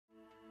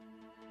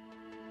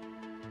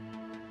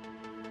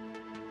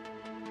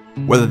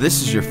Whether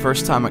this is your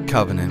first time at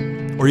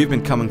Covenant or you've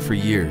been coming for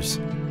years,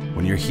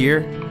 when you're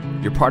here,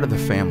 you're part of the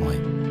family.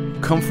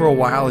 Come for a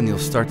while and you'll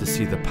start to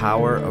see the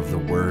power of the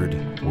word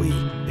we.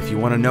 If you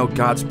want to know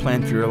God's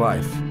plan for your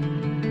life,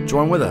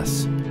 join with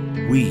us.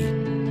 We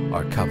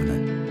are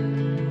Covenant.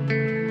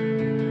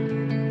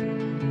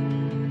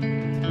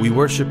 We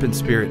worship in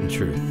spirit and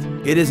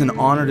truth. It is an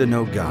honor to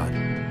know God.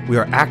 We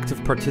are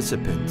active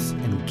participants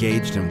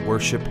engaged in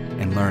worship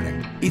and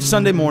learning. Each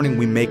Sunday morning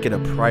we make it a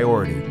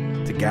priority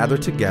to gather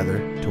together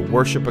to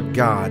worship a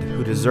God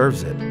who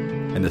deserves it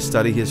and to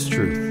study His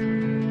truth.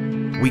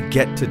 We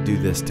get to do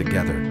this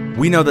together.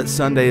 We know that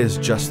Sunday is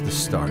just the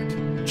start.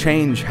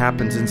 Change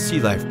happens in Sea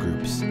Life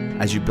groups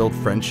as you build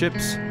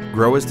friendships,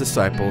 grow as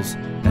disciples,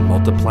 and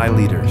multiply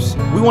leaders.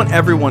 We want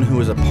everyone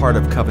who is a part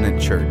of Covenant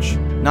Church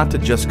not to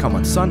just come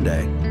on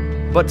Sunday,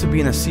 but to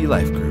be in a Sea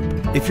Life group.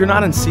 If you're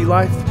not in Sea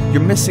Life,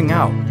 you're missing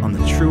out on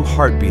the true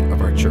heartbeat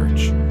of our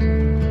church.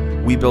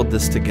 We build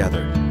this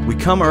together. We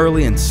come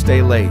early and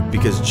stay late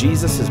because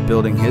Jesus is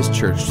building His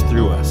church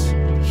through us,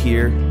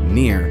 here,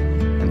 near,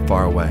 and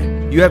far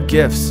away. You have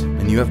gifts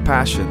and you have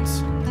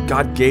passions.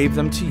 God gave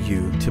them to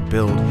you to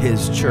build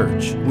His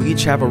church. We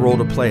each have a role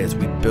to play as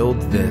we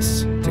build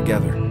this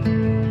together.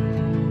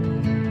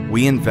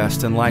 We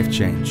invest in life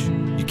change.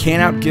 You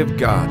can't outgive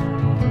God.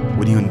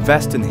 When you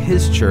invest in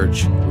His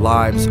church,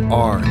 lives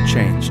are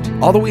changed.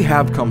 All that we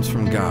have comes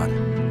from God.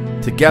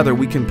 Together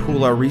we can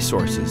pool our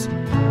resources,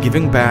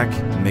 giving back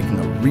and making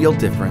a real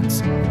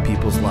difference in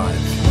people's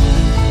lives.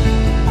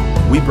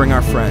 We bring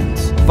our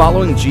friends.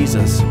 Following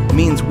Jesus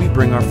means we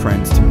bring our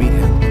friends to meet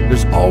Him.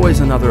 There's always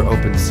another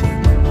open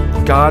seat.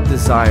 God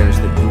desires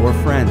that your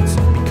friends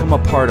become a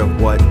part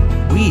of what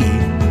we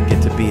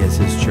get to be as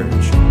His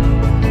church.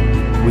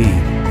 We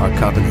are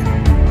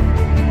Covenant.